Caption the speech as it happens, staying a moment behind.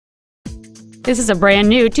This is a brand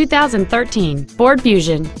new 2013 Ford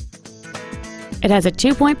Fusion. It has a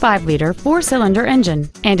 2.5-liter four-cylinder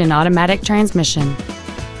engine and an automatic transmission.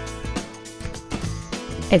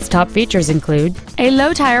 Its top features include a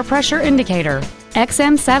low tire pressure indicator,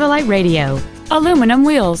 XM satellite radio, aluminum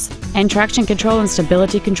wheels, and traction control and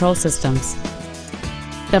stability control systems.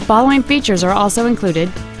 The following features are also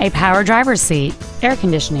included: a power driver's seat, air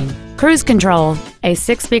conditioning, cruise control, a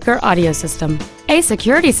 6-speaker audio system, a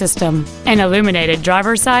security system, an illuminated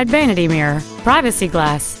driver's side vanity mirror, privacy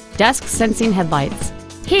glass, dusk sensing headlights,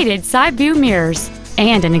 heated side view mirrors,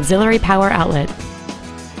 and an auxiliary power outlet.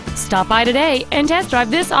 Stop by today and test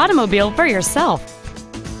drive this automobile for yourself.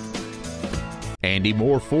 Andy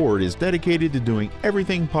Mohr Ford is dedicated to doing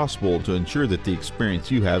everything possible to ensure that the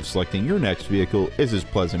experience you have selecting your next vehicle is as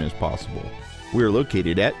pleasant as possible. We are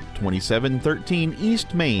located at 2713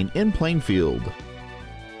 East Main in Plainfield.